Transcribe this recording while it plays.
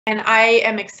And I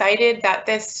am excited that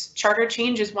this charter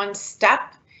change is one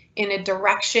step in a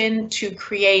direction to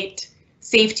create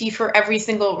safety for every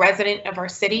single resident of our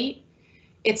city.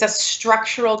 It's a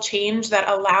structural change that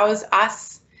allows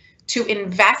us to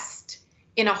invest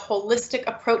in a holistic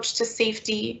approach to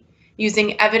safety,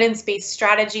 using evidence-based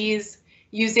strategies,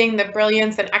 using the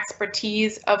brilliance and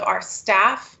expertise of our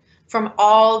staff from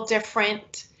all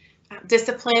different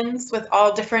disciplines with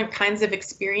all different kinds of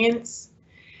experience.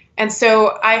 And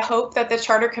so I hope that the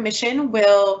Charter Commission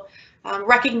will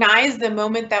recognize the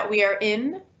moment that we are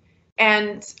in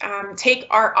and take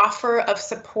our offer of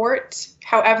support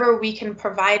however we can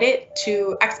provide it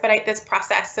to expedite this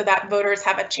process so that voters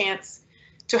have a chance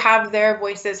to have their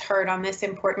voices heard on this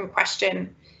important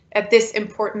question at this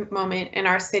important moment in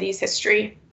our city's history.